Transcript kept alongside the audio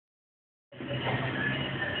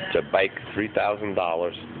It's a bike,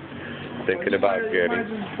 $3,000. Thinking about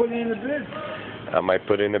getting. Put in a bid. I might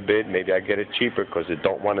put in a bid. Maybe I get it cheaper because it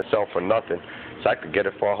don't want to sell for nothing. So I could get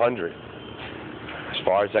it for $100. As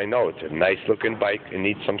far as I know, it's a nice looking bike. It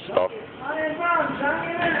needs some stuff.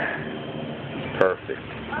 Perfect.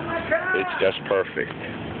 It's just perfect.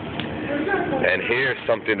 And here's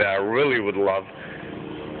something that I really would love.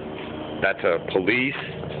 That's a police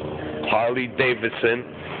Harley Davidson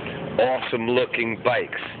awesome looking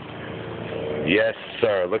bikes. Yes,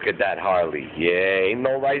 sir. Look at that Harley. Yeah, ain't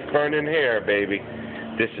no rice burning here, baby.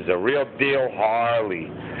 This is a real deal Harley.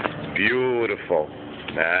 It's beautiful.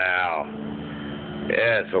 Now,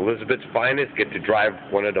 yes, Elizabeth's finest get to drive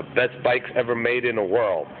one of the best bikes ever made in the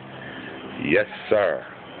world. Yes, sir.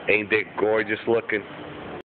 Ain't they gorgeous looking?